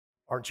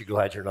Aren't you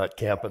glad you're not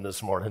camping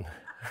this morning?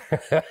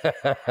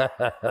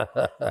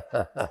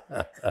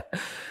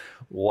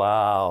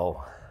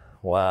 Wow.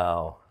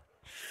 Wow.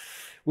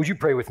 Would you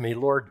pray with me?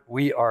 Lord,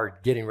 we are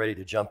getting ready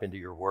to jump into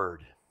your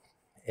word.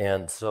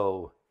 And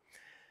so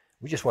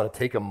we just want to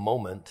take a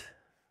moment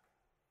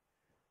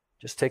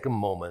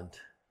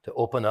to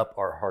open up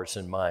our hearts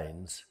and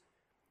minds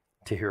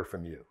to hear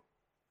from you.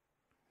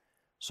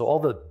 So all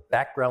the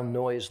background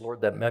noise,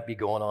 Lord, that might be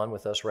going on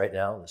with us right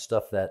now, the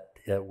stuff that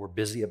we're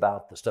busy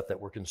about, the stuff that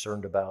we're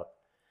concerned about,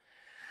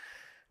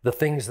 the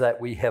things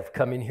that we have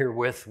come in here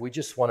with, we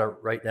just want to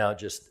right now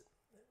just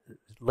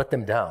let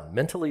them down,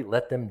 mentally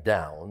let them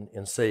down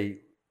and say,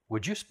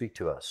 would you speak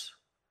to us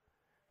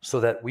so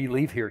that we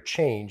leave here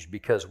changed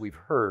because we've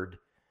heard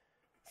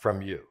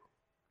from you.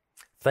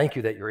 Thank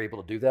you that you're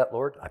able to do that,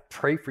 Lord. I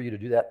pray for you to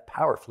do that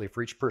powerfully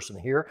for each person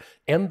here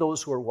and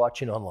those who are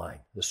watching online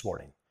this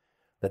morning,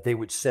 that they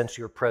would sense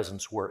your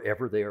presence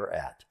wherever they are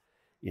at.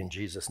 In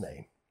Jesus'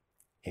 name,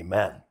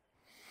 amen.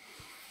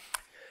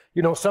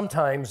 You know,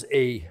 sometimes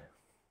a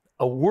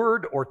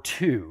word or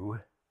two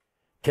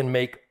can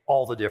make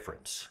all the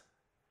difference.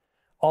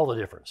 All the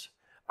difference.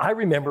 I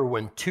remember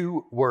when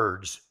 2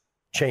 words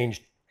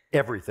changed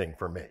everything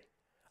for me.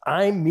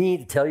 I mean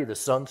to tell you, the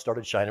sun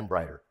started shining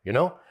brighter, you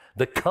know?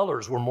 The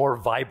colors were more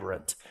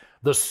vibrant.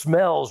 The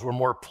smells were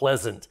more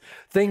pleasant.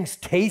 Things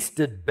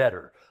tasted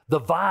better. The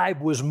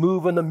vibe was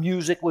moving, the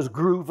music was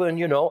grooving,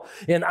 you know?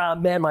 And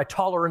man, my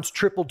tolerance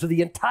tripled to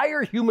the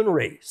entire human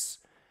race.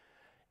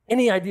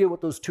 Any idea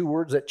what those 2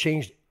 words that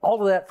changed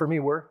all of that for me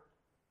were?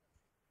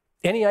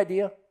 Any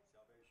idea?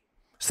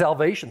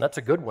 Salvation, that's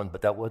a good one,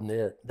 but that wasn't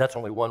it. That's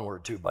only 1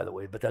 word too, by the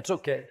way, but that's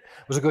okay.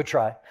 It was a good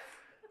try.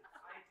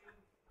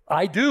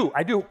 I do.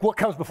 What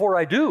comes before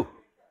I do?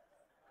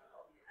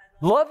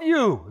 Love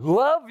you,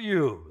 love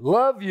you,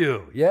 love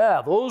you.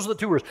 Yeah, those are the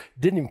 2 words.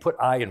 Didn't even put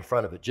I in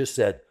front of it, just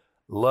said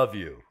love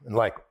you. And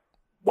like,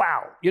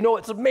 wow, you know,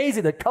 it's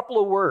amazing. A couple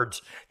of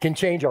words can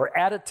change our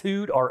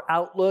attitude, our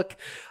outlook,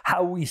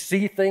 how we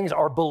see things,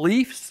 our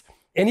beliefs,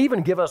 and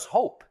even give us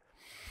hope.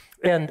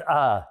 And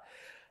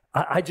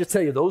I just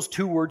tell you, those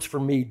 2 words for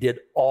me did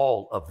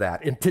all of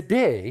that. And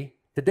today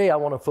I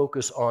want to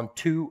focus on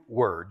 2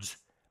 words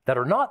that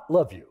are not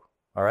love you,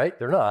 all right?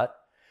 They're not,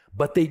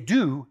 but they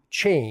do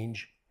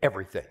change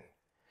everything.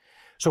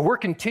 So we're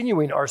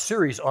continuing our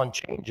series on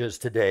changes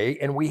today,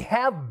 and we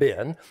have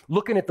been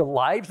looking at the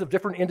lives of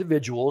different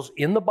individuals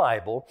in the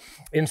Bible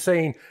and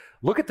saying,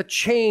 look at the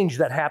change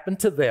that happened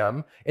to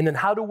them, and then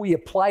how do we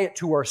apply it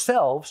to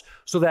ourselves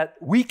so that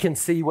we can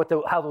see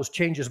how those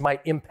changes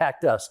might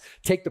impact us,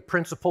 take the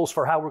principles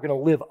for how we're going to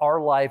live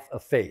our life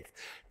of faith.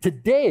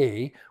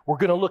 Today, we're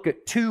going to look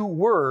at 2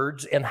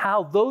 words and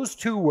how those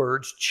 2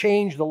 words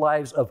change the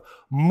lives of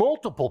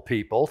multiple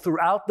people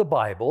throughout the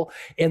Bible,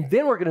 and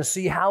then we're going to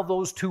see how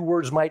those 2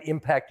 words might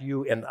impact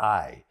you and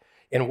I,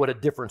 and what a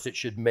difference it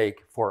should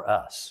make for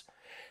us.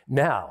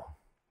 Now,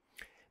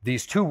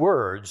 these 2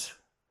 words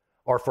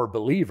are for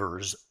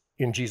believers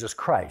in Jesus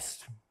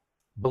Christ,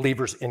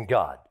 believers in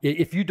God.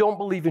 If you don't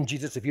believe in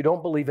Jesus, if you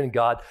don't believe in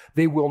God,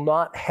 they will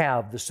not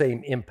have the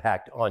same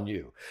impact on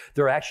you.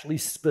 They're actually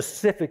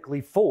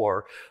specifically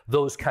for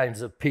those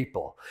kinds of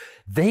people.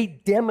 They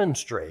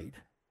demonstrate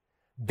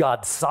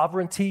God's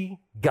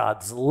sovereignty,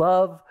 God's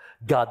love,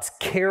 God's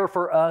care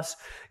for us,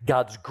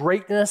 God's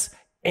greatness,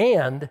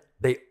 and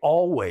they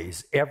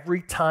always,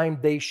 every time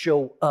they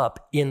show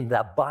up in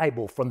the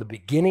Bible, from the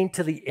beginning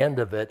to the end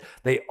of it,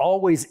 they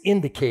always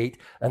indicate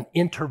an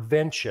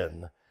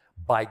intervention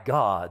by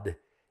God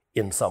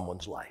in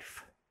someone's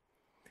life.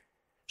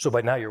 So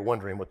by now you're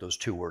wondering what those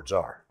 2 words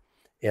are.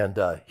 And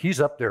he's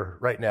up there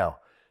right now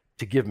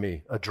to give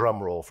me a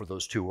drum roll for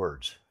those 2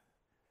 words.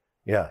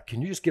 Yeah,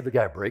 can you just give the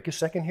guy a break a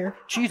second here?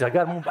 Jeez, I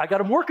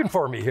got him working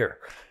for me here.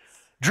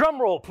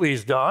 Drum roll,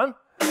 please, Don.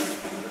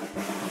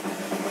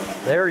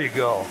 There you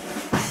go.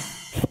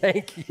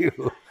 Thank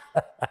you.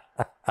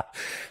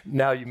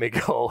 Now you may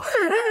go.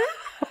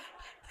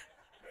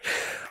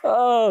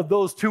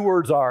 Those 2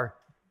 words are,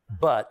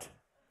 but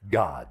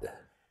God.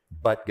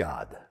 But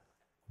God.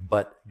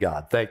 But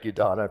God. Thank you,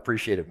 Don. I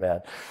appreciate it,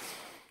 man.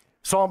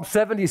 Psalm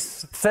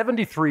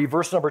 73,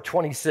 verse number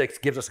 26,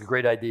 gives us a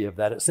great idea of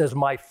that. It says,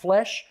 my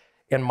flesh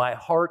and my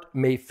heart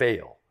may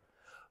fail,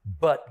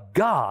 but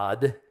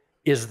God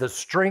is the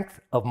strength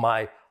of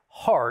my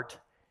heart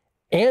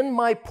and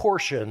my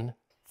portion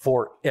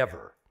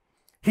forever.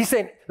 He's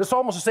saying, the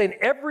psalmist is saying,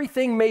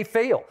 everything may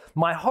fail.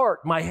 My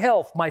heart, my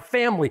health, my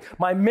family,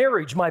 my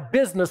marriage, my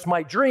business,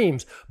 my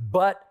dreams,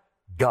 but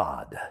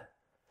God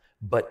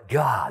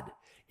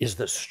is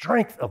the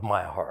strength of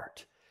my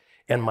heart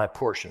and my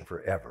portion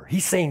forever.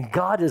 He's saying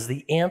God is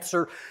the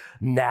answer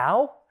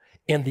now,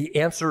 and the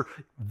answer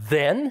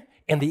then,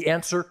 and the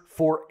answer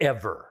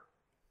forever.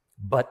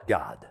 But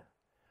God.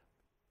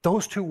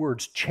 Those 2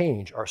 words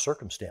change our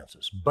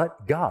circumstances,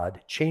 but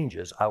God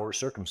changes our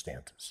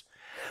circumstances.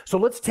 So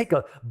let's take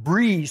a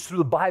breeze through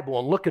the Bible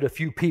and look at a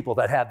few people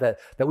that have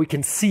that we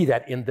can see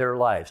that in their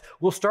lives.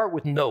 We'll start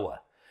with Noah.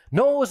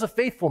 Noah was a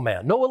faithful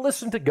man. Noah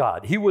listened to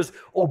God. He was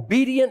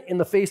obedient in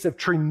the face of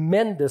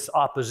tremendous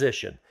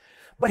opposition.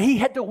 But he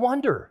had to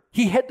wonder.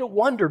 He had to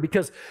wonder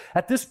because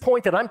at this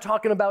point that I'm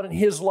talking about in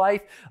his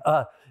life,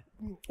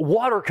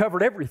 water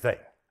covered everything.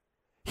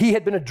 He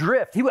had been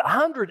adrift. He was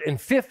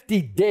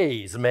 150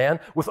 days, man,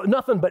 with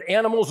nothing but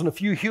animals and a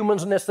few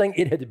humans in this thing.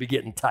 It had to be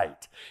getting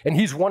tight. And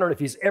he's wondering if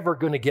he's ever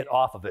going to get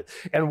off of it.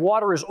 And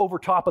water is over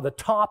top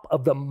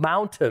of the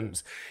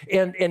mountains.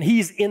 And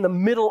he's in the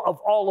middle of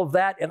all of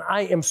that. And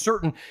I am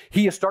certain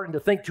he is starting to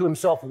think to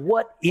himself,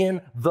 what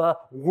in the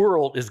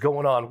world is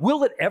going on?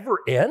 Will it ever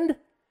end?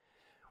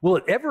 Will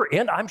it ever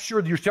end? I'm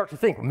sure you start to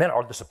think, man,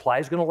 are the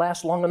supplies going to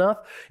last long enough?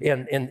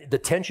 And the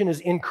tension is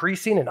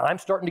increasing, and I'm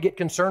starting to get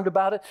concerned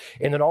about it.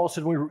 And then all of a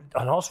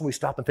sudden we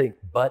stop and think,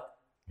 but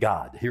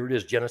God. Here it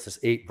is, Genesis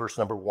 8, verse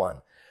number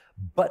 1.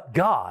 But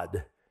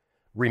God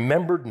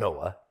remembered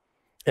Noah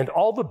and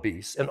all the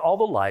beasts and all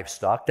the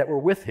livestock that were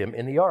with him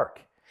in the ark.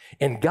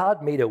 And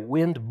God made a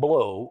wind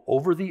blow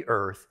over the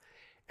earth,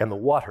 and the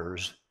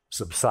waters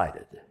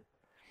subsided.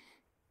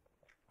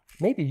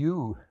 Maybe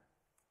you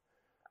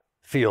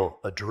feel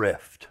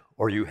adrift,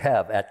 or you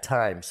have at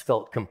times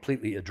felt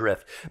completely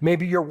adrift.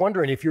 Maybe you're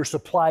wondering if your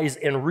supplies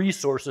and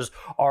resources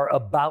are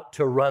about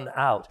to run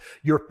out.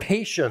 Your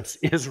patience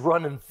is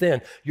running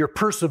thin. Your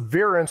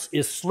perseverance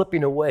is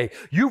slipping away.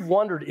 You've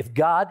wondered if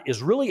God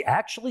is really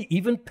actually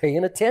even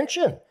paying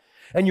attention.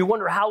 And you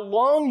wonder how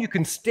long you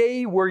can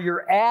stay where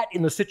you're at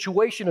in the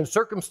situation and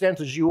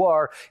circumstances you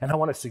are. And I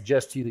want to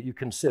suggest to you that you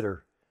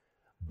consider,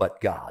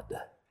 but God.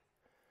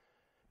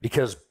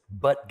 Because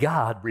but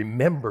God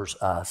remembers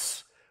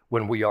us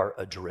when we are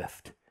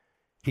adrift.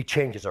 He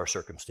changes our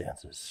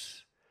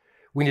circumstances.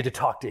 We need to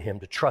talk to him,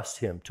 to trust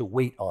him, to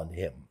wait on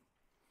him.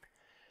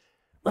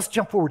 Let's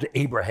jump forward to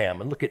Abraham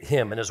and look at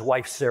him and his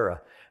wife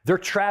Sarah. They're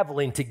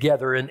traveling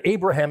together, and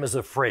Abraham is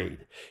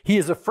afraid. He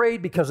is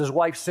afraid because his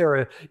wife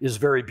Sarah is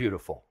very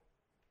beautiful.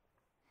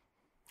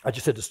 I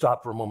just had to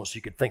stop for a moment so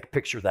you could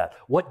picture that.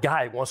 What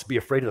guy wants to be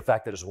afraid of the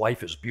fact that his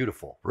wife is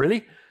beautiful?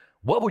 Really?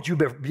 What would you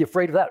be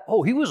afraid of that?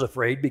 Oh, he was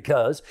afraid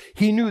because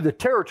he knew the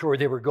territory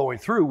they were going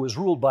through was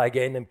ruled by a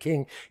guy named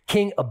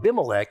King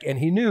Abimelech, and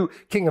he knew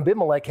King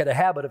Abimelech had a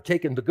habit of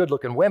taking the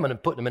good-looking women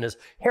and putting them in his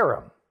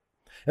harem.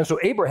 And so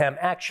Abraham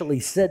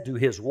actually said to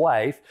his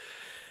wife,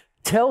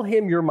 tell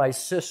him you're my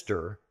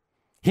sister.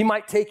 He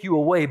might take you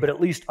away, but at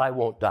least I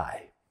won't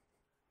die.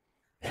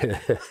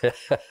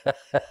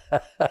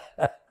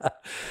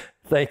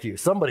 Thank you.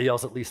 Somebody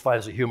else at least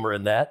finds the humor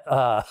in that.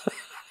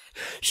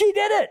 She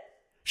did it.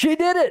 She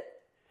did it.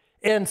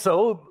 And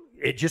so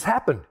it just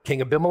happened.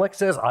 King Abimelech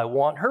says, I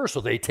want her.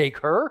 So they take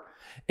her.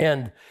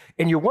 And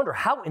you wonder,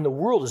 how in the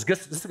world is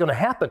this going to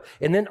happen?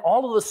 And then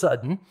all of a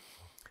sudden,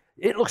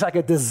 it looks like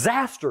a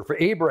disaster for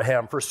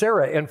Abraham, for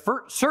Sarah, and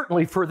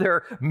certainly for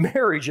their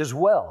marriage as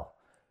well.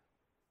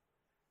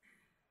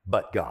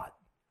 But God.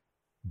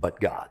 But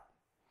God.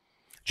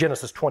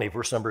 Genesis 20,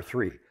 verse number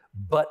 3.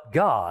 But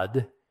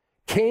God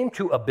came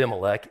to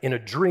Abimelech in a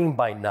dream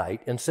by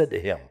night and said to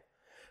him,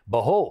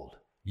 behold,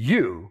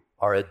 you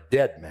are a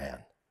dead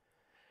man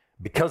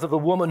because of the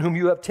woman whom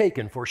you have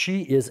taken, for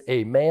she is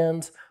a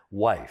man's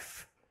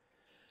wife.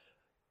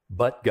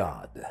 But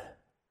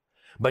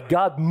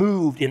God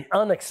moved in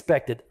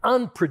unexpected,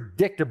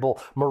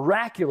 unpredictable,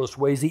 miraculous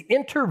ways. He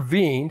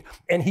intervened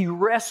and he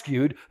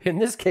rescued, in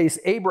this case,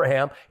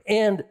 Abraham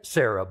and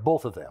Sarah,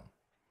 both of them.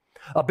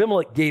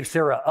 Abimelech gave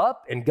Sarah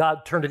up, and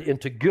God turned it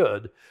into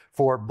good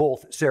for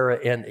both Sarah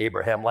and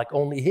Abraham, like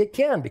only he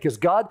can, because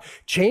God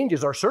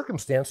changes our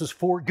circumstances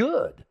for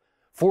good,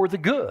 for the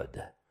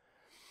good.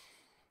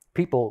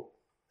 People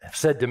have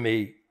said to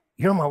me,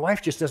 my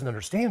wife just doesn't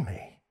understand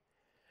me.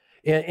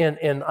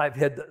 And I've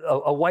had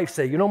a wife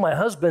say, my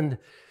husband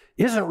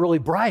isn't really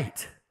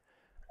bright.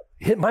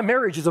 My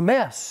marriage is a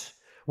mess.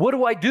 What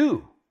do I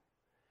do?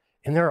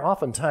 And there are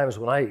often times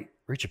when I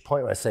reach a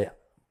point where I say,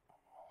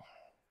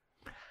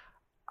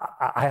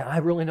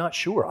 I'm really not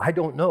sure. I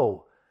don't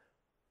know.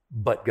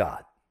 But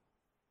God.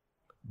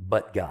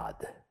 But God.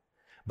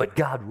 But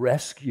God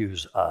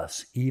rescues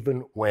us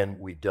even when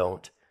we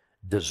don't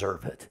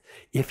deserve it.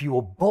 If you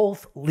will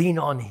both lean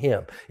on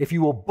him, if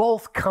you will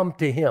both come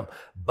to him,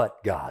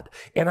 but God.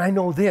 And I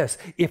know this,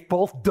 if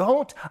both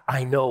don't,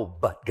 I know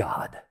but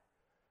God.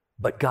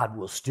 But God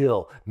will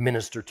still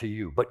minister to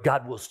you. But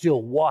God will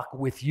still walk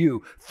with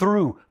you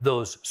through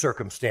those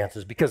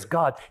circumstances, because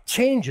God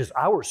changes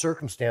our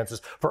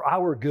circumstances for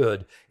our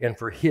good and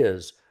for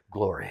his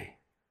glory.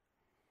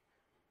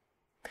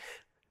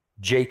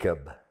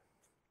 Jacob,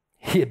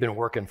 he had been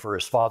working for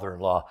his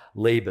father-in-law,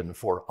 Laban,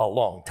 for a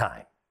long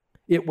time.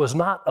 It was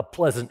not a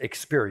pleasant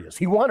experience.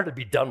 He wanted to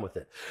be done with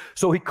it.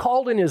 So he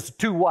called in his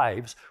two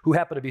wives, who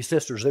happened to be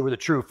sisters. They were the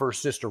true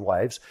first sister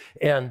wives.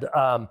 And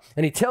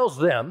he tells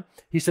them,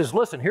 he says,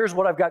 listen, here's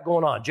what I've got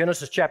going on.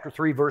 Genesis chapter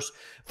 3, verse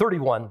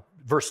 31,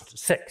 verse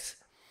 6.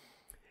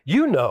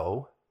 You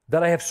know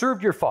that I have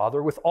served your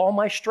father with all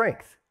my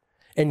strength,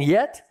 and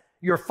yet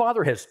your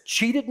father has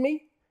cheated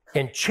me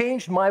and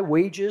changed my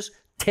wages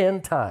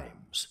 10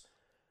 times.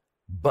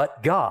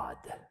 But God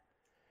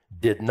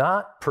did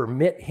not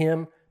permit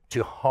him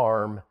to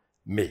harm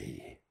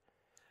me.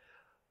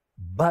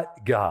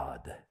 But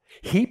God,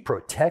 he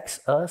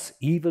protects us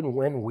even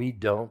when we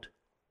don't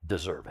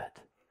deserve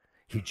it.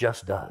 He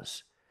just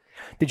does.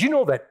 Did you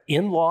know that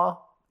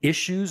in-law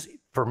issues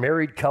for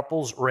married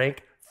couples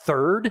rank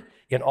third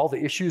in all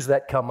the issues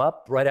that come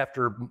up right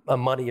after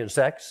money and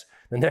sex?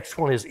 The next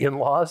one is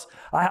in-laws.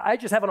 I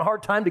just having a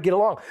hard time to get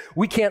along.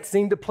 We can't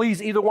seem to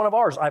please either one of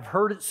ours. I've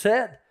heard it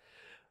said.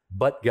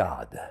 But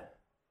God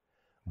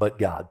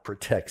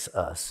protects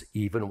us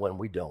even when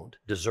we don't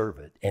deserve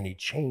it. And he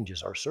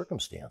changes our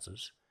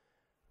circumstances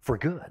for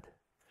good.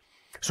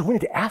 So we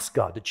need to ask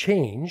God to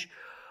change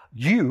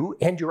you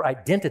and your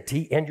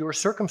identity and your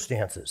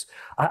circumstances.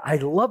 I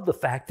love the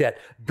fact that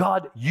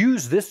God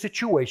used this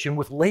situation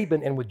with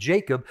Laban and with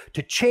Jacob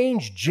to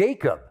change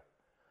Jacob.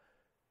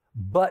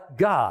 But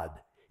God,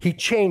 he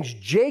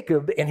changed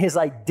Jacob and his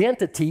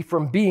identity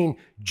from being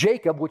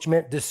Jacob, which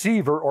meant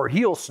deceiver or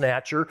heel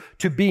snatcher,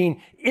 to being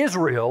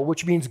Israel,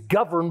 which means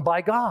governed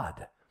by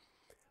God.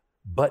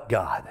 But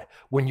God,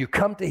 when you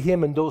come to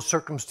him in those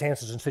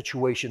circumstances and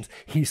situations,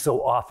 he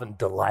so often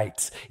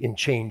delights in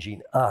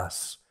changing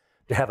us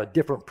to have a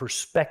different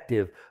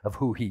perspective of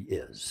who he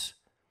is.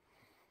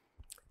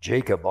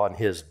 Jacob, on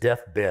his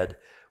deathbed,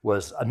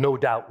 was no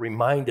doubt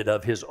reminded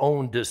of his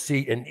own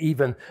deceit, and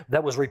even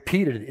that was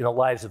repeated in the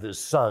lives of his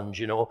sons,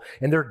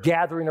 and they're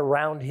gathering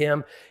around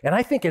him. And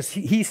I think as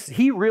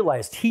he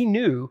realized, he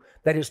knew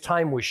that his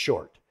time was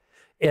short.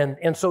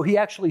 And so he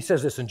actually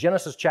says this in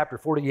Genesis chapter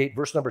 48,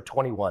 verse number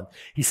 21.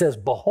 He says,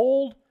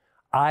 "Behold,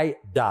 I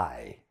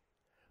die."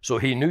 So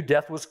he knew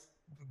death was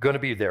going to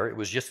be there. It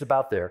was just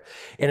about there.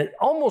 And it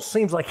almost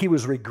seems like he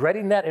was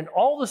regretting that. And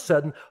all of a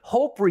sudden,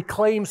 hope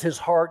reclaims his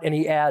heart, and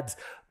he adds,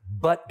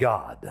 "But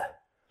God,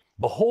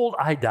 behold,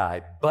 I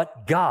die,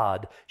 but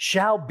God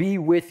shall be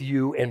with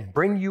you and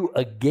bring you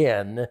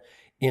again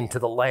into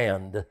the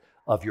land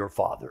of your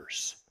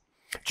fathers."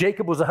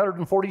 Jacob was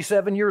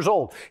 147 years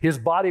old. His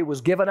body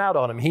was given out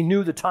on him. He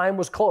knew the time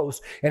was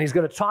close, and he's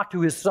going to talk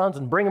to his sons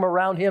and bring them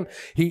around him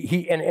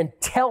and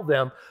tell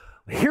them,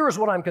 "Here's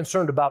what I'm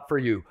concerned about for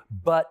you,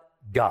 but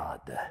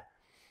God."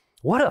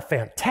 What a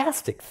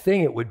fantastic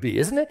thing it would be,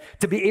 isn't it?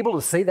 To be able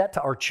to say that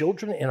to our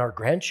children and our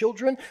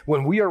grandchildren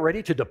when we are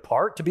ready to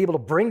depart, to be able to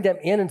bring them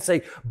in and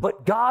say,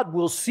 "But God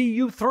will see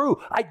you through.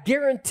 I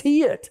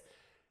guarantee it."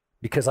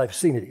 Because I've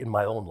seen it in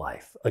my own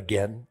life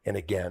again and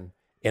again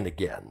and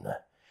again.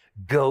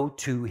 Go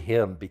to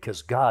him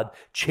because God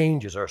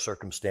changes our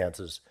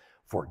circumstances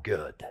for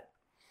good.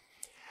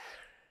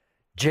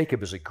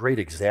 Jacob is a great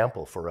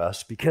example for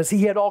us because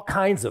he had all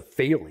kinds of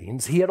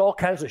failings. He had all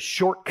kinds of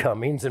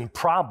shortcomings and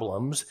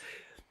problems,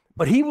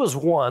 but he was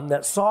one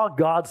that saw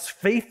God's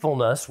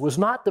faithfulness was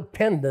not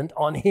dependent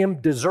on him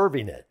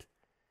deserving it.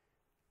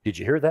 Did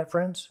you hear that,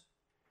 friends?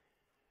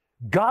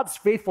 God's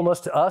faithfulness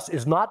to us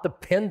is not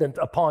dependent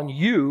upon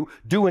you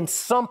doing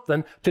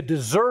something to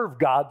deserve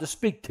God to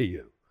speak to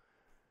you.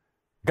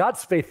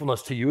 God's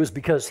faithfulness to you is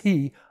because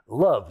he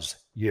loves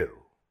you.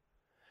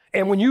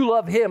 And when you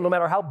love him, no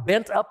matter how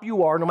bent up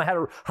you are, no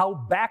matter how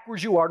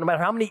backwards you are, no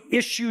matter how many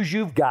issues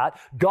you've got,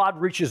 God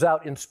reaches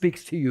out and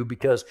speaks to you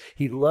because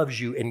he loves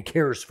you and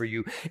cares for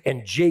you.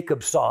 And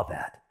Jacob saw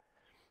that.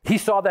 He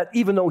saw that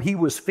even though he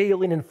was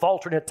failing and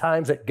faltering at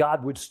times, that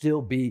God would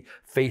still be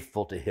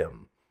faithful to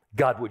him.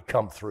 God would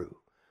come through.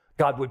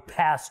 God would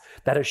pass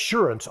that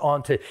assurance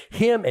on to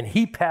him, and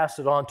he passed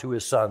it on to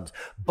his sons.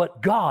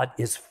 But God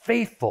is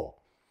faithful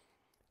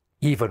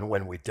even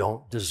when we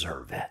don't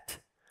deserve it.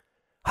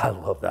 I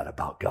love that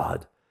about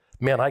God.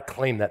 Man, I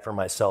claim that for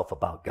myself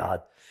about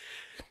God.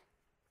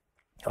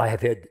 I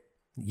have had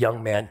a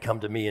young man come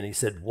to me and he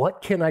said,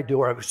 "What can I do?"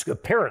 Or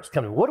parents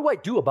come to me, "What do I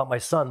do about my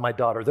son, my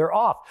daughter? They're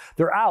off,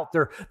 they're out,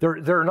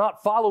 they're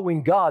not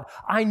following God.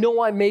 I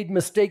know I made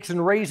mistakes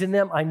in raising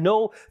them. I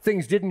know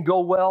things didn't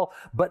go well,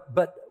 but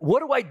what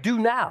do I do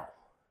now?"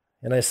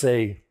 And I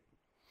say,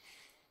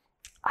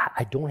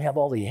 I don't have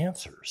all the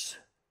answers.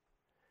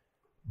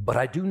 But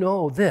I do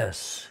know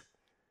this,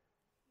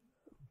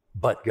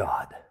 but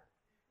God,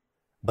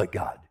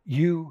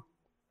 you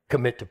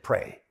commit to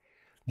pray.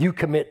 You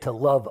commit to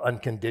love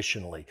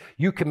unconditionally.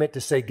 You commit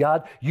to say,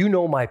 "God, you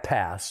know my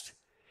past,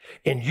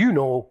 and you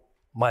know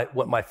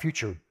what my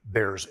future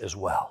bears as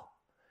well.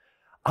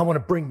 I want to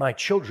bring my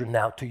children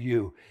now to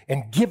you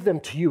and give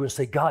them to you and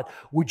say, God,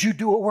 would you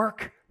do a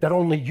work that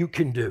only you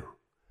can do?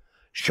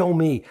 Show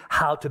me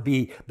how to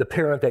be the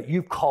parent that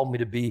you've called me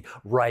to be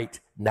right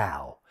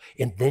now."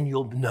 And then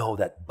you'll know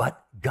that,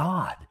 but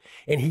God,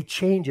 and he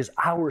changes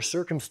our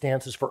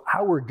circumstances for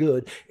our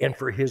good and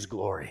for his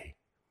glory.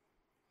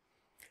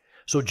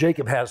 So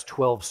Jacob has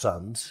 12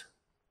 sons.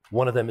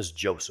 One of them is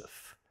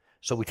Joseph.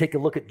 So we take a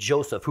look at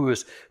Joseph, who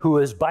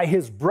is by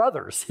his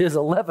brothers, his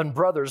 11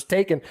 brothers,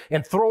 taken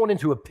and thrown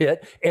into a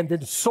pit and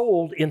then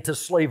sold into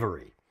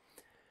slavery.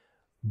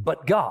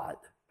 But God,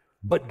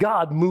 But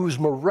God moves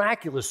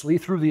miraculously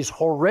through these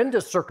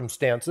horrendous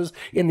circumstances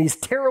in these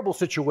terrible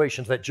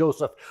situations that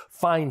Joseph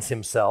finds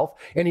himself.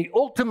 And he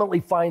ultimately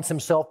finds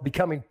himself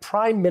becoming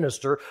prime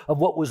minister of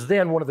what was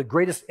then one of the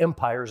greatest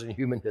empires in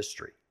human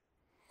history.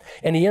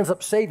 And he ends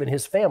up saving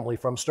his family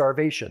from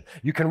starvation.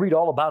 You can read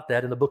all about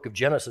that in the book of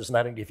Genesis.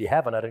 And if you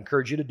haven't, I'd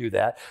encourage you to do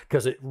that,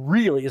 because it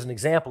really is an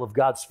example of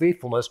God's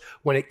faithfulness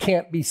when it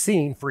can't be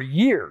seen for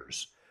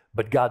years.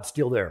 But God's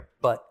still there.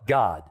 But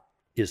God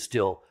is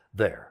still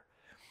there.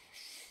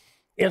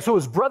 And so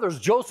his brothers,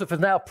 Joseph is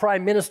now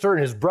prime minister,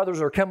 and his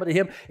brothers are coming to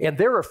him, and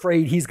they're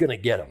afraid he's going to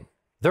get them.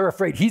 They're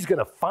afraid he's going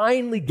to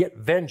finally get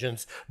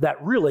vengeance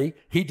that really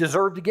he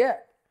deserved to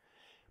get.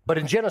 But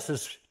in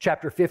Genesis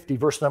chapter 50,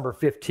 verse number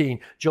 15,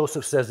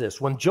 Joseph says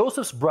this: when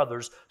Joseph's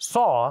brothers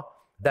saw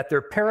that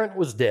their father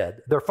was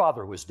dead,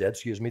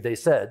 they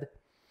said,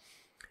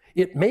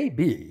 "It may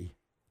be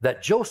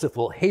that Joseph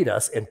will hate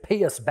us and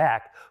pay us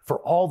back for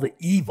all the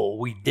evil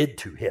we did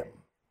to him."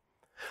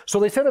 So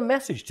they sent a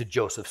message to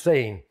Joseph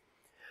saying,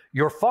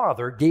 "Your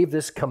father gave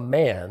this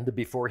command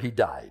before he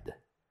died.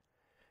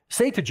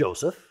 Say to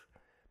Joseph,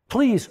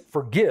 please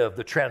forgive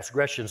the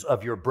transgressions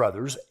of your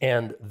brothers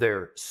and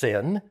their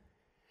sin,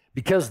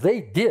 because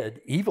they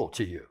did evil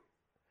to you."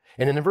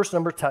 And in verse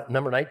number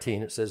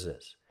 19, it says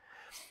this: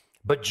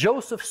 "But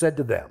Joseph said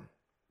to them,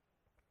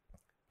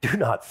 'Do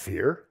not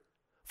fear,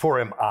 for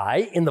am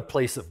I in the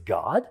place of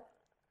God?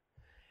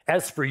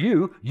 As for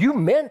you, you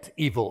meant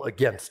evil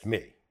against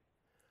me,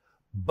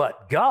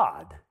 but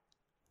God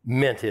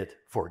meant it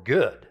for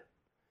good,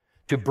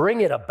 to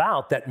bring it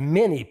about that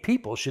many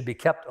people should be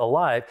kept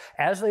alive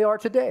as they are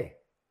today.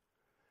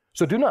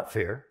 So do not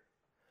fear.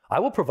 I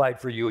will provide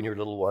for you and your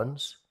little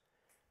ones.'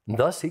 And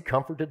thus he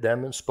comforted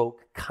them and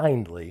spoke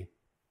kindly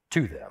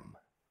to them."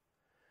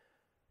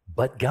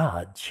 But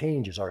God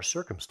changes our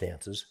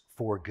circumstances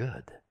for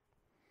good.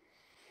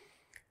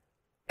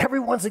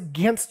 "Everyone's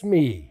against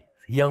me,"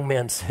 the young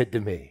man said to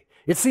me.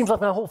 "It seems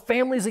like my whole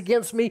family's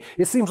against me.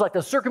 It seems like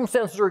the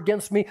circumstances are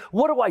against me.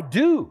 What do I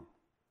do?"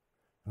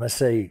 And I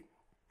say,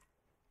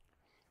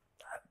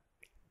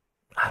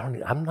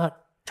 I'm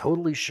not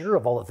totally sure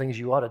of all the things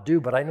you ought to do,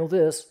 but I know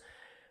this: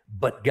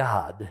 But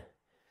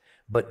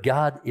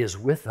God is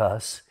with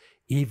us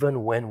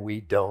even when we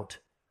don't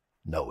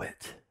know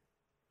it.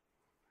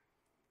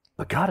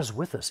 But God is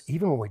with us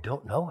even when we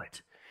don't know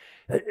it.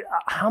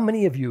 How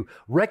many of you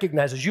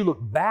recognize, as you look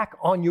back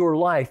on your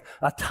life,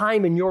 a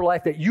time in your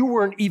life that you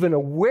weren't even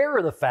aware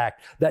of the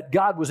fact that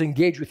God was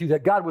engaged with you,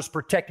 that God was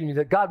protecting you,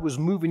 that God was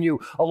moving you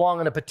along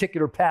on a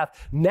particular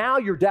path? Now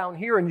you're down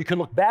here and you can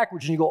look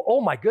backwards and you go,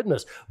 "Oh my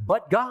goodness,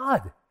 but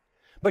God."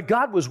 But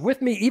God was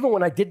with me even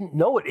when I didn't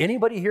know it.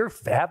 Anybody here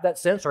have that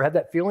sense or have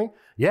that feeling?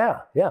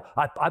 Yeah.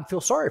 I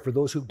feel sorry for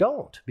those who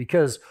don't,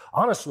 because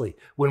honestly,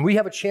 when we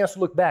have a chance to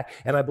look back,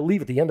 and I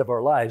believe at the end of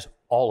our lives,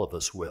 all of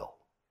us will.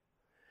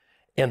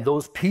 And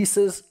those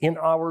pieces in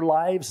our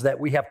lives that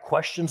we have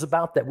questions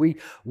about, that we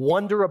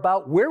wonder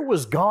about, where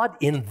was God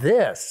in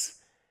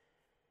this?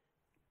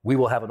 We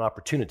will have an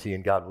opportunity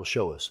and God will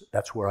show us,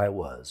 that's where I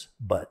was,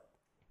 but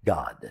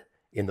God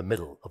in the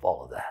middle of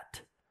all of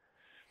that.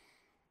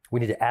 We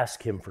need to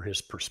ask him for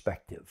his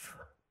perspective.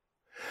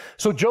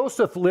 So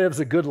Joseph lives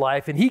a good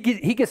life, and he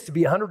gets to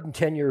be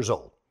 110 years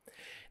old.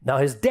 Now,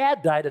 his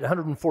dad died at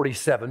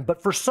 147,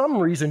 but for some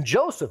reason,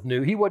 Joseph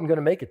knew he wasn't going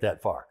to make it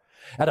that far.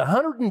 At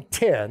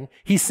 110,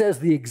 he says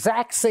the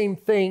exact same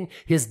thing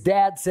his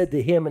dad said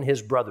to him and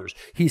his brothers.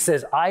 He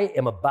says, "I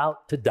am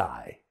about to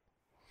die."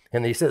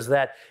 And he says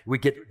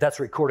that's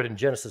recorded in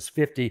Genesis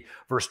 50,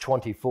 verse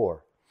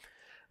 24.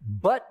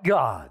 "But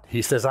God,"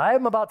 he says, "I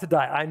am about to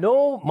die. I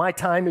know my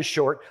time is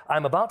short.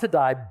 I'm about to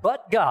die,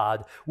 but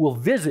God will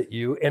visit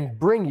you and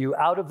bring you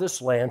out of this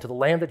land to the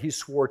land that he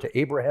swore to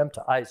Abraham,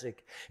 to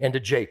Isaac, and to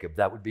Jacob."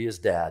 That would be his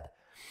dad.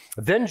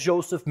 "Then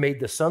Joseph made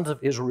the sons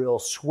of Israel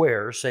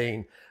swear,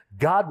 saying,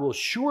 'God will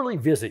surely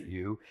visit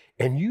you,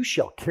 and you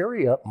shall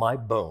carry up my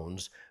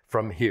bones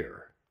from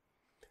here.'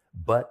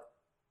 But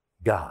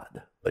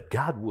God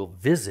will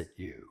visit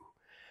you.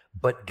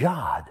 But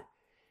God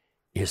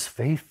is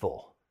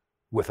faithful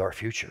with our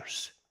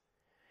futures.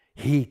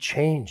 He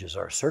changes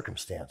our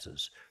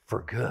circumstances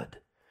for good.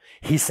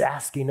 He's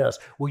asking us,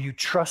 will you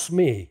trust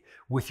me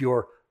with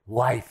your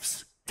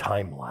life's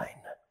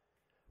timeline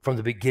from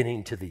the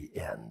beginning to the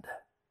end?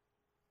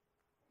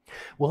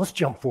 Well, let's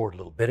jump forward a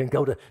little bit and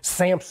go to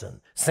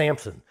Samson.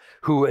 Samson,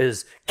 who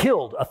has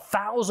killed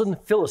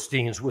 1,000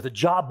 Philistines with a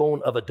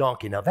jawbone of a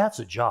donkey. Now, that's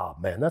a job,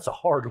 man. That's a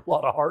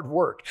lot of hard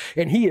work.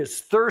 And he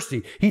is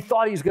thirsty. He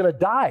thought he was going to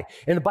die.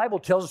 And the Bible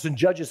tells us in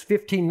Judges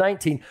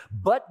 15:19,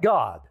 but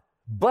God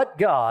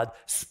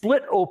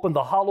split open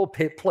the hollow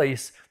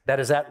place that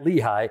is at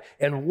Lehi,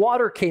 and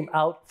water came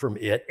out from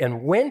it.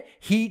 And when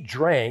he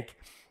drank,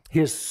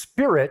 his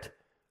spirit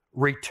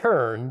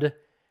returned,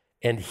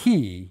 and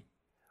he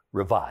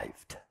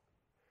revived.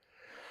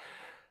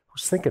 I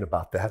was thinking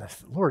about that. I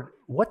said, Lord,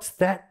 what's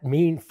that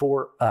mean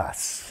for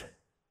us?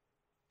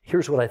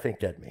 Here's what I think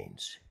that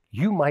means.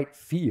 You might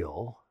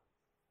feel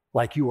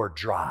like you are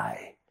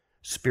dry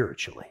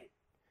spiritually.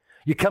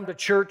 You come to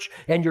church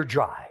and you're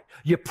dry.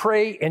 You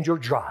pray and you're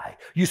dry.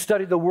 You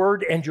study the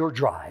word and you're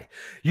dry.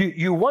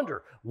 You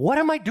wonder, what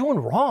am I doing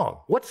wrong?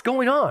 What's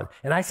going on?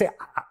 And I say,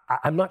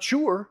 I'm not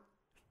sure,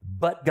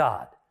 but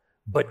God.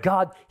 But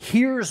God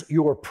hears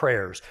your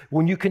prayers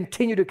when you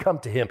continue to come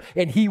to him,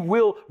 and he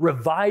will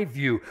revive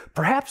you,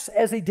 perhaps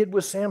as he did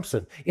with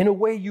Samson. In a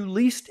way you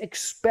least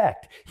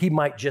expect, he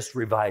might just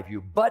revive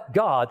you. But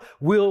God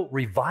will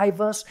revive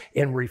us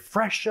and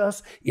refresh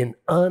us in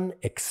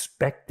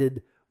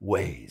unexpected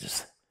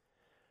ways.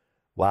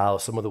 Wow,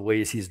 some of the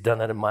ways he's done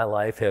that in my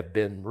life have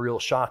been real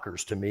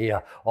shockers to me.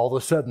 All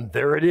of a sudden,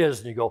 there it is,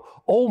 and you go,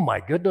 oh my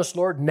goodness,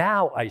 Lord,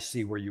 now I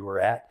see where you were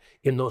at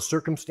in those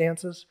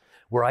circumstances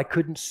where I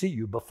couldn't see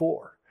you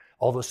before.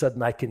 All of a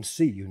sudden, I can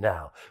see you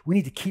now. We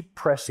need to keep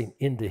pressing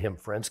into him,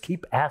 friends.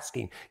 Keep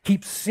asking,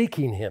 keep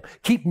seeking him,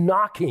 keep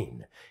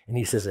knocking. And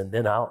he says, and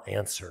then I'll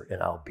answer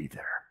and I'll be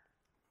there.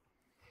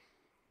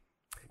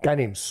 A guy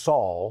named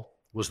Saul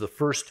was the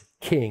first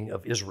king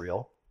of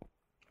Israel.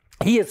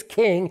 He is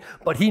king,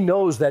 but he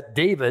knows that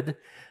David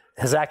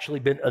has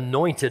actually been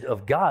anointed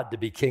of God to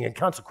be king, and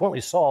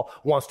consequently, Saul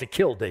wants to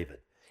kill David.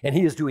 And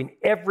he is doing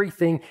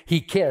everything he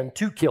can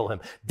to kill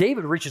him.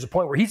 David reaches a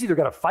point where he's either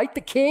got to fight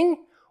the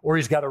king or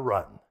he's got to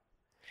run.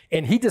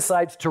 And he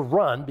decides to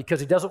run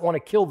because he doesn't want to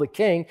kill the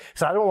king.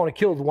 So I don't want to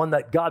kill the one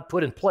that God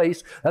put in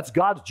place. That's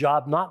God's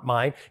job, not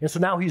mine. And so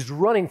now he's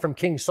running from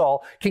King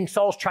Saul. King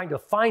Saul's trying to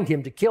find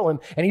him to kill him,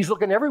 and he's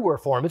looking everywhere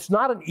for him. It's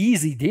not an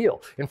easy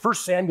deal. In 1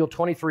 Samuel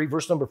 23,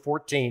 verse number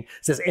 14, it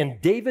says,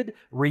 and David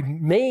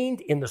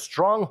remained in the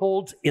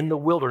strongholds in the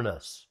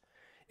wilderness,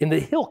 in the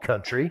hill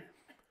country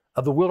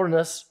of the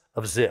wilderness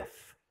of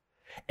Ziph.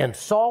 And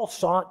Saul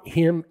sought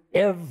him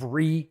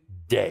every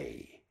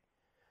day.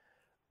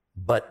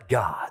 But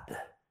God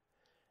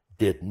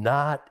did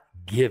not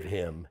give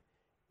him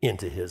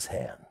into his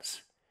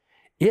hands.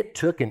 It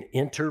took an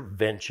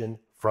intervention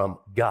from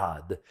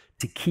God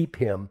to keep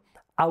him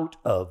out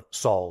of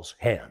Saul's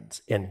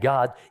hands, and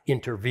God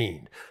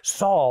intervened.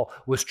 Saul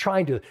was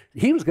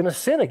he was going to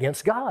sin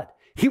against God.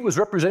 He was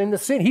representing the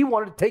sin. He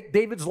wanted to take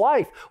David's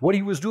life. What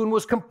he was doing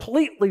was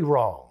completely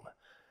wrong.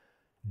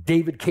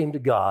 David came to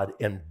God,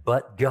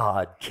 but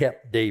God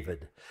kept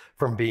David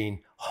from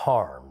being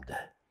harmed.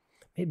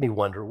 Made me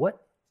wonder, what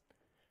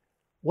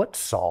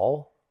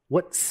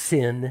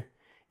sin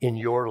in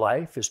your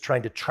life is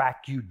trying to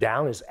track you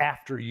down, is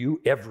after you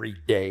every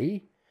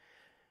day?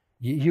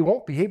 You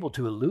won't be able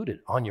to elude it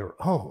on your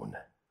own.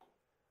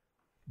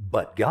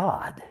 But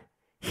God,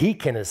 he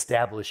can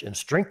establish and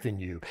strengthen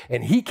you,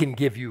 and he can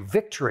give you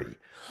victory.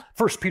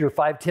 1 Peter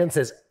 5:10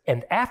 says,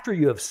 and after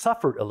you have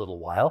suffered a little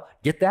while,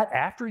 get that?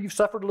 After you've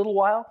suffered a little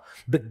while,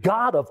 the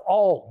God of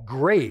all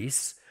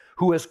grace,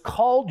 who has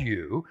called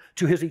you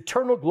to his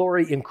eternal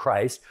glory in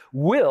Christ,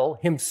 will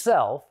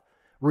himself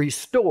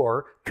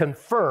restore,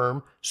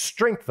 confirm,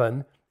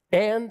 strengthen,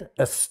 and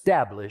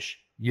establish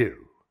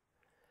you.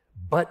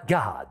 But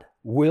God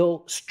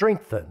will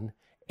strengthen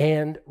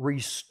and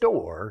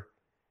restore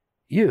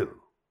you.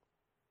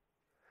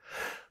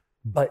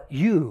 But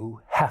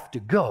you have to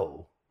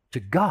go to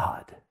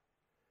God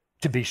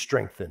to be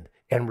strengthened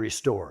and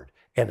restored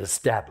and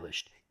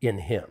established in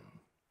him.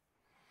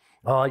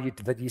 Oh,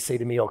 you say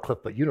to me, oh, Cliff,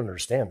 but you don't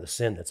understand the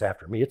sin that's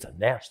after me. It's a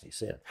nasty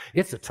sin.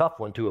 It's a tough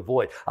one to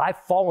avoid. I've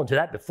fallen to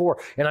that before,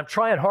 and I'm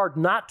trying hard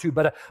not to,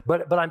 but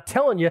I'm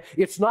telling you,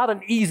 it's not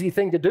an easy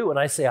thing to do. And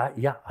I say,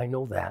 yeah, I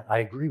know that. I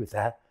agree with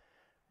that.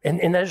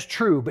 And that is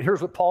true, but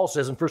here's what Paul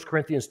says in 1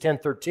 Corinthians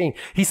 10:13.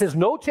 He says,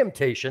 no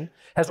temptation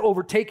has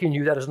overtaken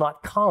you that is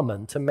not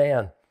common to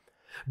man.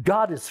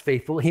 God is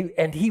faithful,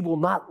 and he will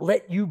not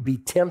let you be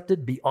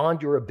tempted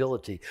beyond your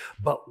ability.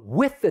 But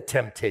with the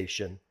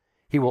temptation,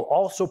 he will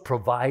also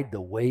provide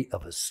the way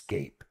of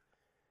escape,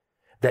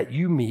 that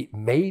you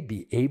may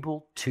be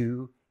able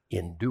to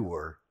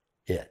endure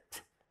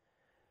it.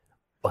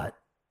 But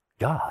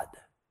God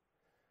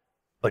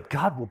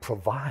will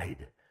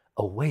provide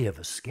a way of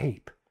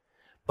escape.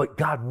 But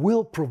God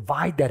will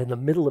provide that in the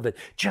middle of it.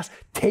 Just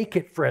take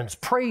it, friends.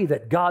 Pray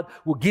that God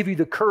will give you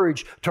the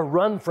courage to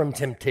run from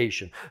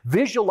temptation.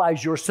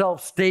 Visualize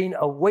yourself staying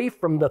away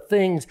from the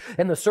things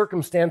and the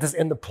circumstances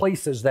and the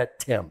places that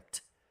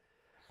tempt.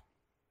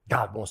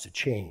 God wants to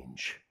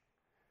change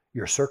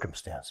your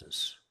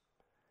circumstances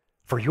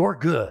for your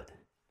good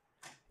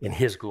in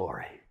his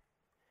glory.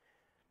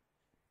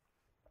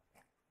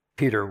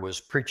 Peter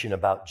was preaching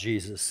about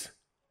Jesus,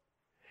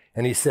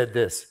 and he said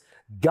this,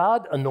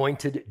 God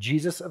anointed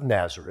Jesus of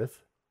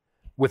Nazareth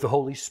with the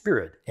Holy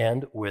Spirit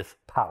and with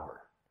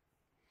power.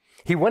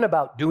 He went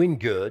about doing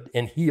good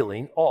and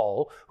healing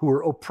all who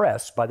were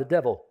oppressed by the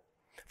devil,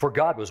 for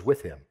God was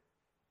with him.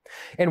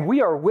 And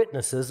we are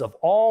witnesses of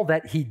all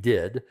that he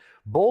did,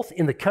 both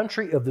in the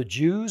country of the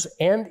Jews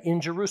and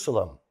in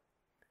Jerusalem.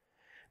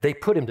 They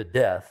put him to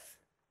death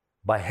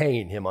by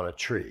hanging him on a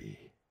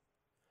tree.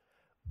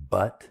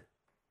 But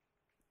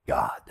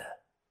God,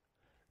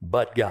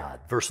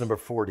 verse number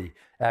 40,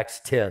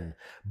 Acts 10,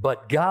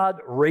 but God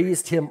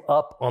raised him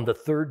up on the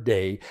third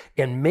day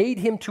and made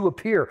him to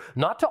appear,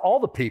 not to all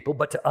the people,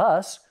 but to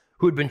us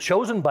who had been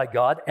chosen by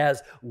God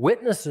as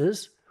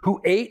witnesses, who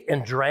ate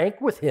and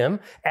drank with him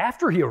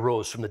after he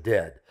arose from the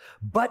dead.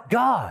 But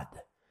God,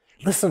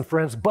 listen,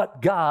 friends,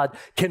 but God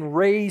can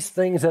raise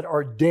things that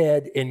are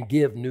dead and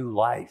give new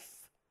life.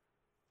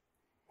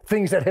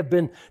 Things that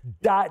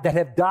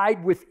have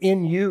died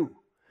within you.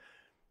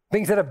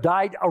 Things that have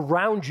died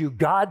around you,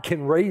 God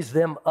can raise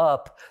them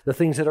up, the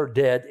things that are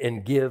dead,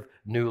 and give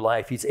new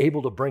life. He's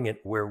able to bring it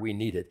where we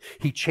need it.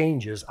 He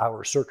changes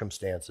our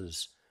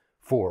circumstances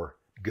for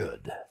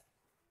good.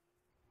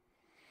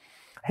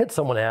 I had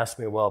someone ask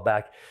me a while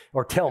back,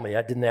 or tell me,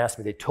 I didn't ask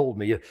me, they told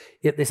me,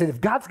 they said,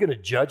 if God's going to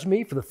judge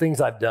me for the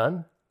things I've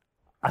done,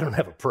 I don't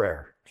have a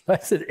prayer. I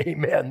said,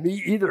 amen,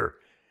 me either.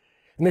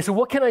 And they said,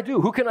 what can I do?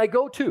 Who can I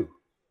go to?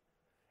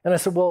 And I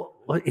said, well,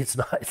 it's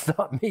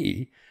not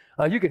me.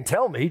 You can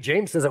tell me.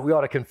 James says that we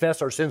ought to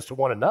confess our sins to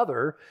one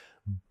another,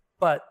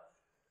 but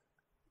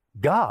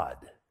God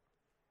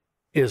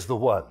is the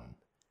one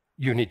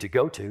you need to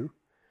go to.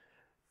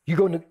 You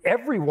go to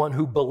everyone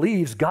who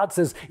believes. God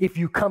says, if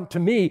you come to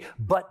me,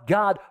 but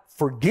God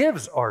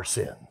forgives our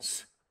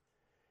sins,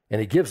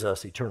 and he gives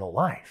us eternal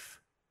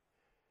life.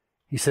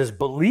 He says,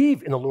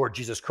 believe in the Lord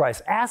Jesus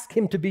Christ. Ask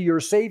him to be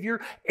your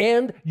Savior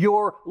and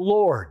your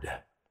Lord.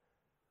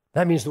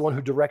 That means the one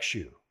who directs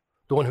you,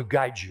 the one who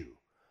guides you,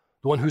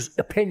 the one whose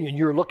opinion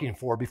you're looking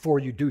for before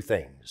you do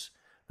things.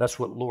 That's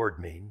what Lord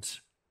means.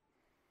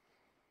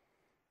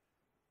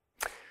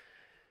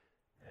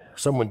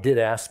 Someone did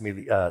ask me,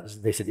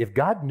 they said, if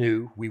God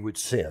knew we would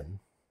sin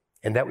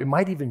and that we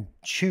might even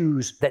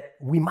choose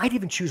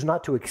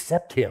not to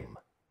accept him,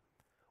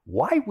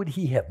 why would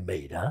he have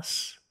made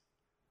us?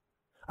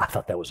 I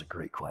thought that was a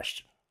great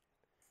question.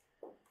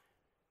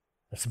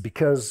 That's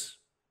because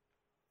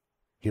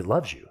he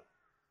loves you.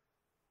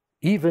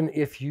 Even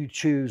if you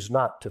choose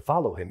not to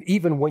follow him,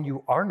 even when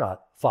you are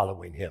not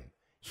following him,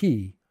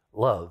 he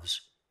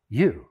loves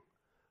you.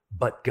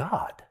 But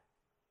God,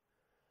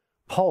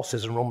 Paul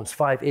says in Romans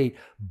 5:8,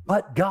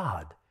 but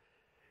God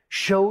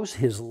shows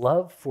his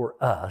love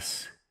for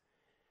us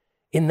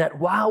in that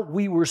while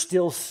we were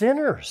still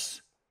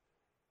sinners,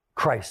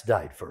 Christ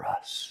died for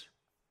us.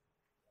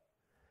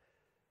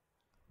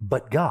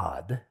 But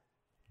God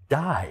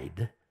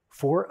died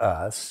for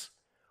us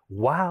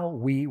while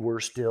we were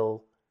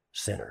still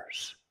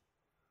sinners.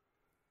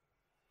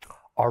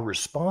 Our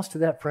response to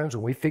that, friends,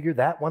 when we figure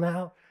that one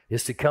out,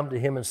 is to come to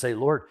him and say,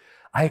 Lord,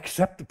 I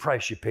accept the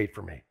price you paid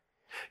for me.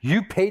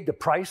 You paid the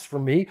price for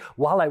me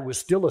while I was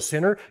still a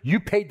sinner. You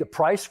paid the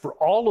price for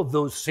all of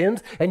those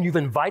sins, and you've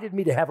invited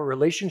me to have a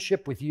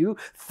relationship with you.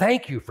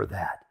 Thank you for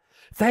that.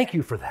 Thank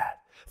you for that.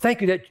 Thank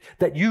you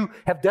that you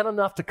have done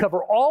enough to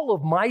cover all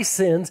of my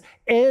sins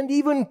and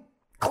even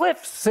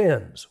Cliff's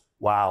sins.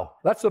 Wow,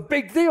 that's a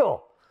big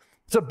deal.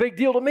 It's a big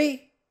deal to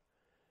me.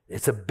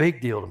 It's a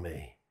big deal to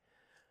me.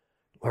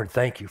 Lord,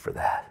 thank you for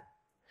that.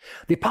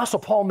 The Apostle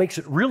Paul makes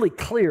it really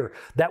clear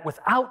that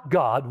without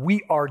God,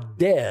 we are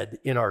dead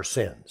in our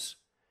sins.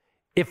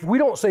 If we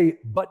don't say,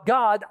 but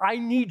God, I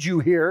need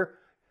you here,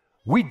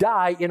 we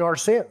die in our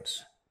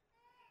sins.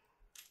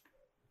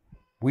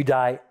 We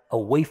die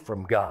away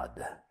from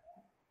God.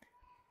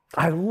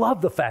 I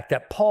love the fact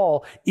that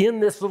Paul, in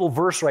this little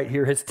verse right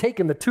here, has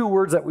taken the two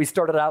words that we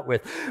started out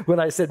with when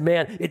I said,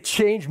 man, it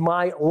changed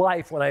my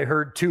life when I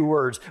heard two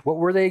words. What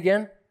were they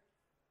again?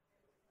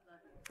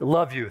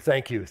 Love you.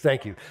 Thank you.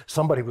 Thank you.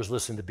 Somebody was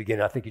listening to the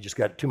beginning. I think you just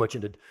got too much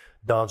into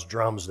Don's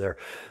drums there.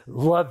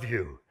 Love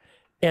you.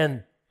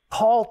 And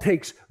Paul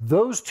takes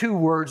those two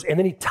words and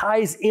then he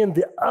ties in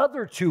the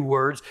other two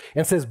words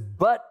and says,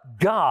 but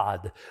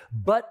God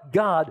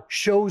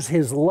shows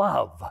his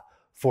love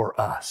for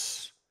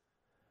us.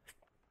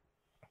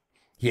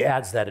 He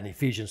adds that in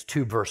Ephesians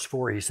 2, verse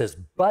 4. He says,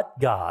 but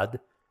God,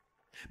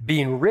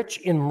 being rich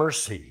in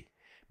mercy,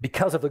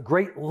 because of the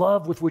great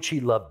love with which he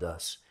loved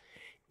us,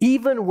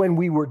 even when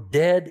we were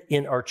dead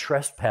in our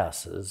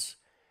trespasses,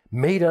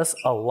 made us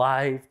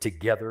alive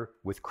together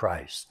with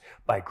Christ.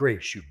 By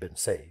grace you've been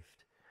saved.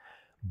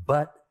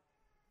 But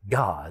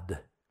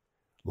God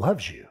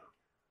loves you.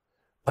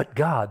 But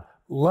God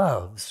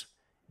loves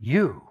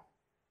you.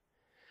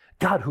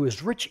 God, who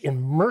is rich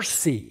in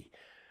mercy,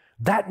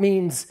 that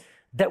means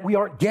that we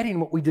aren't getting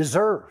what we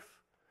deserve,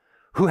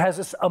 who has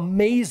this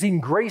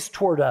amazing grace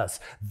toward us.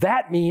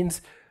 That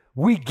means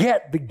we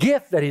get the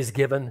gift that he's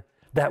given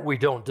that we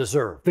don't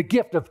deserve, the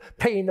gift of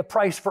paying the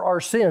price for our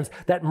sins.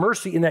 That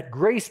mercy and that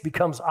grace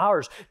becomes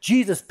ours.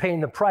 Jesus paying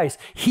the price.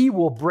 He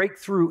will break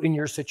through in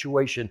your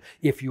situation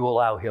if you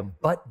allow him.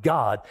 But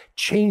God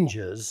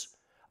changes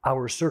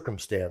our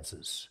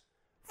circumstances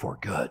for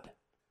good.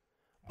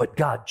 But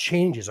God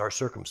changes our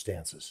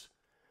circumstances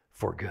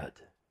for good.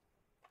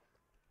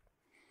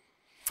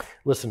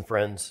 Listen,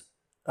 friends,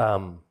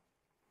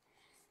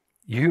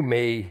 you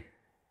may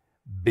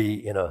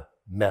be in a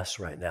mess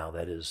right now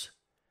that is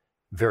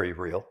very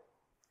real.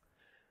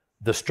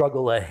 The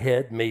struggle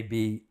ahead may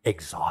be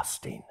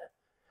exhausting.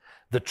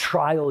 The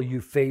trial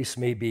you face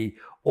may be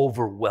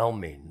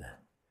overwhelming.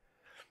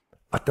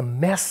 But the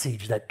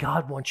message that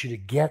God wants you to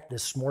get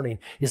this morning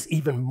is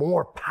even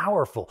more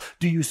powerful.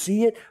 Do you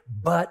see it?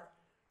 But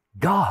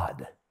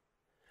God.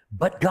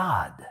 But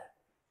God.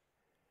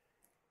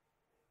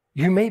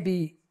 You may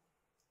be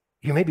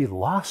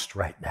lost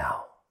right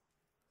now,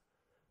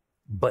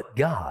 but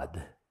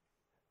God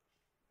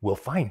will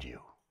find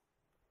you.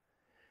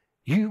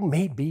 You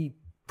may be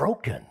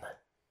broken,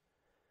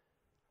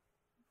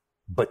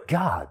 but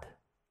God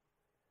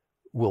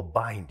will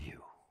bind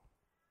you.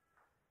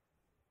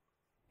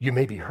 You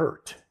may be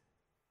hurt,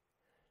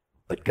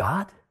 but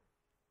God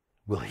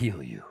will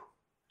heal you.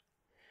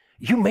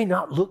 You may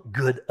not look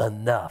good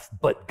enough,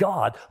 but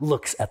God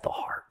looks at the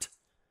heart.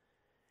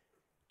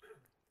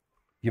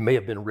 You may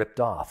have been ripped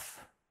off,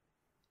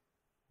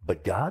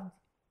 but God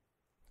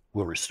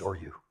will restore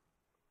you.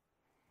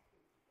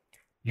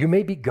 You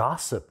may be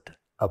gossiped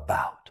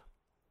about,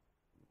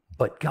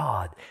 but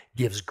God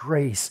gives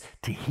grace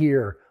to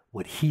hear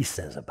what He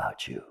says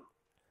about you.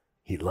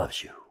 He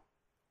loves you.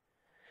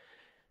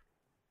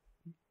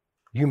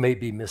 You may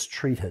be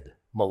mistreated,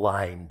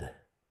 maligned,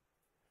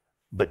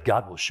 but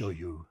God will show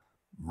you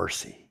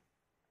mercy.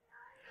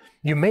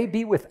 You may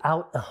be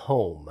without a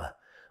home,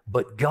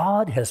 but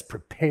God has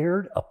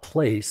prepared a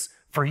place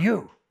for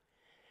you.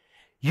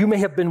 You may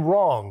have been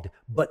wronged,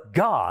 but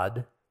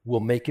God will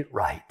make it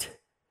right.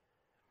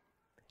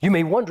 You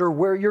may wonder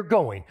where you're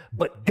going,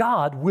 but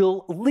God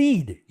will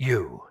lead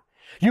you.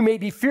 You may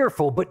be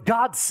fearful, but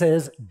God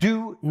says,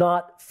 do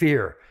not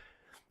fear.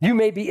 You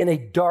may be in a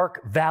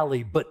dark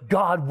valley, but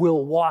God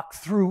will walk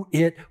through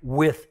it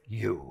with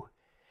you.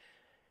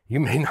 You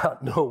may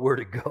not know where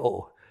to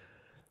go,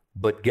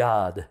 but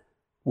God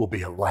will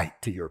be a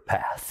light to your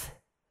path.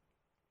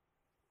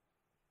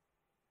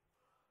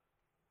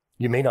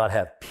 You may not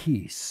have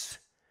peace,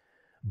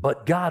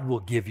 but God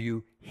will give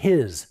you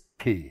His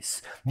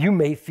peace. You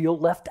may feel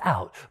left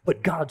out,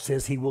 but God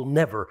says He will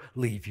never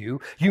leave you.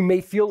 You may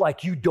feel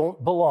like you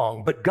don't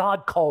belong, but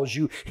God calls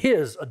you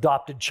His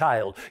adopted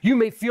child. You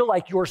may feel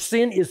like your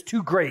sin is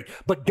too great,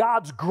 but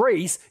God's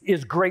grace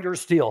is greater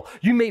still.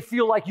 You may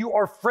feel like you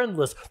are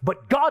friendless,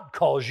 but God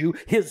calls you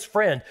His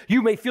friend.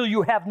 You may feel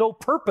you have no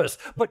purpose,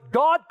 but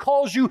God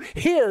calls you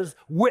His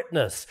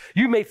witness.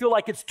 You may feel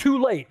like it's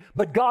too late,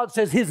 but God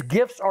says His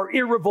gifts are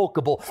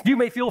irrevocable. You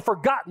may feel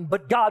forgotten,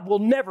 but God will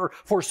never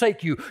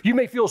forsake you. You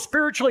may feel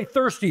spiritually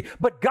thirsty,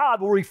 but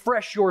God will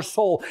refresh your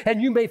soul.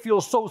 And you may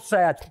feel so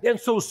sad and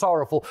so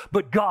sorrowful,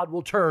 but God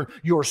will turn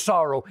your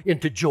sorrow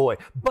into joy.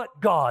 But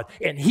God,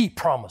 and He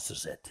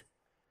promises it.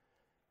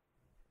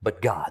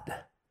 But God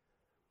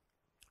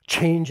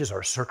changes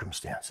our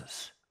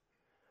circumstances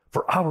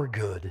for our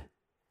good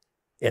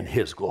and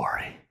His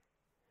glory.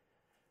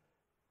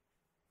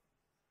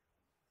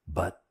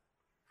 But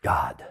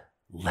God,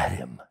 let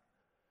Him,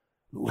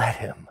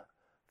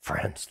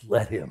 friends,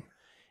 let Him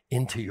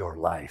into your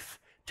life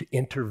to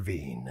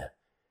intervene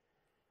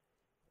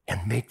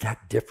and make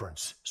that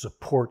difference,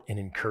 support and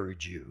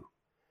encourage you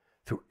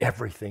through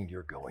everything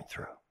you're going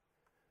through,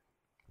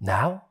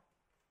 now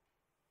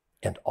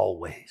and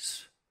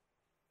always.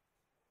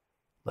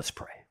 Let's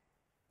pray.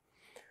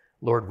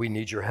 Lord, we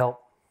need your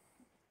help.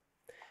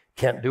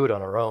 Can't do it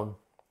on our own.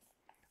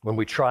 When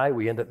we try,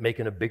 we end up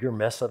making a bigger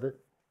mess of it.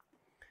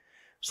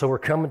 So we're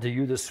coming to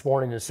you this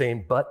morning and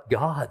saying, but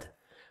God,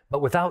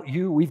 but without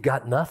you, we've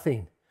got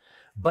nothing.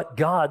 But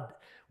God,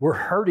 we're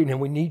hurting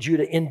and we need you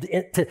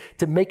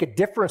to make a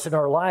difference in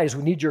our lives.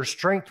 We need your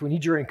strength. We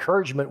need your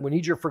encouragement. We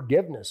need your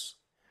forgiveness.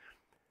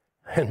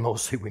 And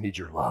mostly we need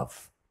your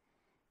love,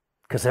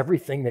 because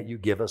everything that you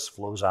give us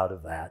flows out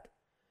of that.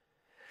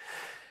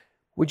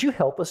 Would you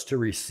help us to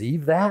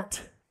receive that?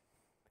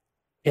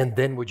 And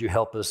then would you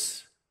help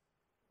us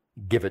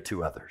give it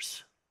to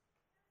others?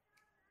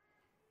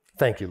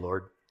 Thank you,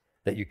 Lord,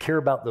 that you care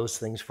about those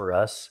things for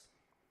us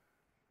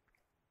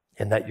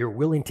and that you're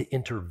willing to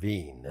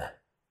intervene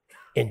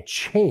and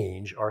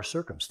change our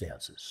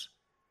circumstances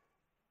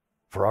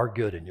for our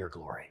good and your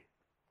glory.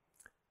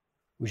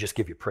 We just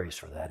give you praise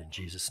for that in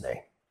Jesus'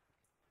 name.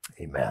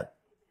 Amen.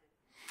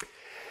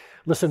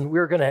 Listen,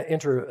 we're going to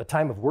enter a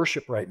time of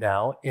worship right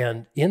now,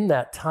 and in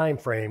that time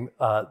frame,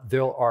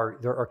 there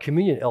are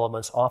communion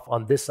elements off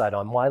on this side,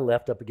 on my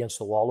left, up against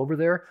the wall over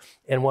there,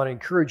 and want to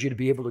encourage you to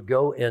be able to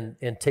go and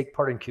take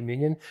part in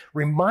communion,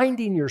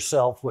 reminding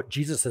yourself what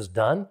Jesus has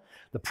done,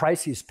 the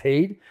price He's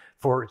paid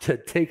to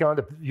take on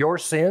your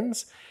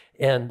sins,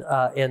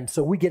 and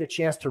so we get a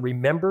chance to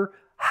remember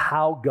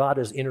how God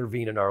has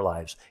intervened in our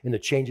lives, in the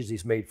changes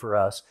He's made for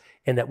us,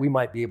 and that we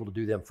might be able to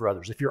do them for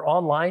others. If you're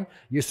online,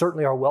 you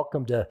certainly are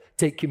welcome to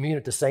take communion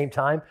at the same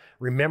time,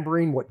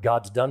 remembering what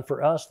God's done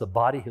for us,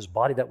 His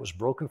body that was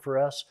broken for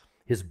us,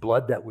 His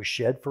blood that was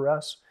shed for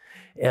us.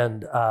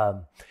 And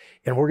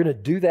we're going to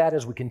do that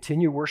as we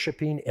continue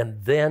worshiping,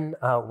 and then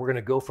we're going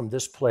to go from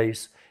this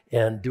place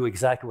and do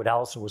exactly what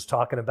Allison was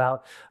talking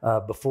about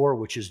before,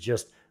 which is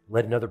just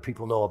letting other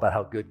people know about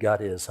how good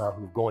God is, who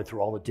are going through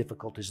all the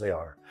difficulties they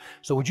are.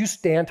 So would you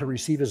stand to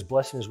receive His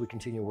blessing as we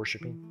continue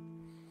worshiping?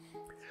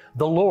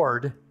 The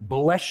Lord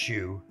bless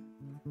you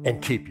and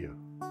keep you.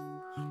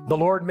 The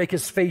Lord make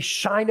His face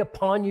shine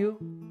upon you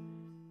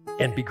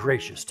and be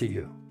gracious to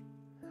you.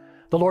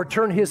 The Lord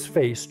turn His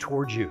face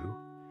towards you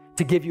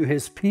to give you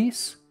His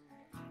peace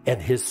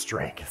and his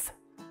strength,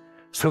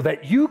 so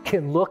that you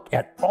can look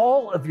at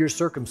all of your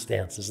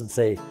circumstances and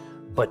say,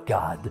 but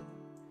God,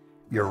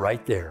 you're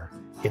right there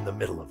in the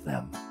middle of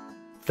them.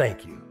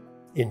 Thank you.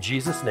 In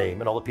Jesus'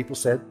 name, and all the people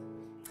said,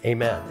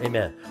 amen,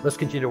 amen. Let's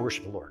continue to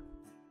worship the Lord.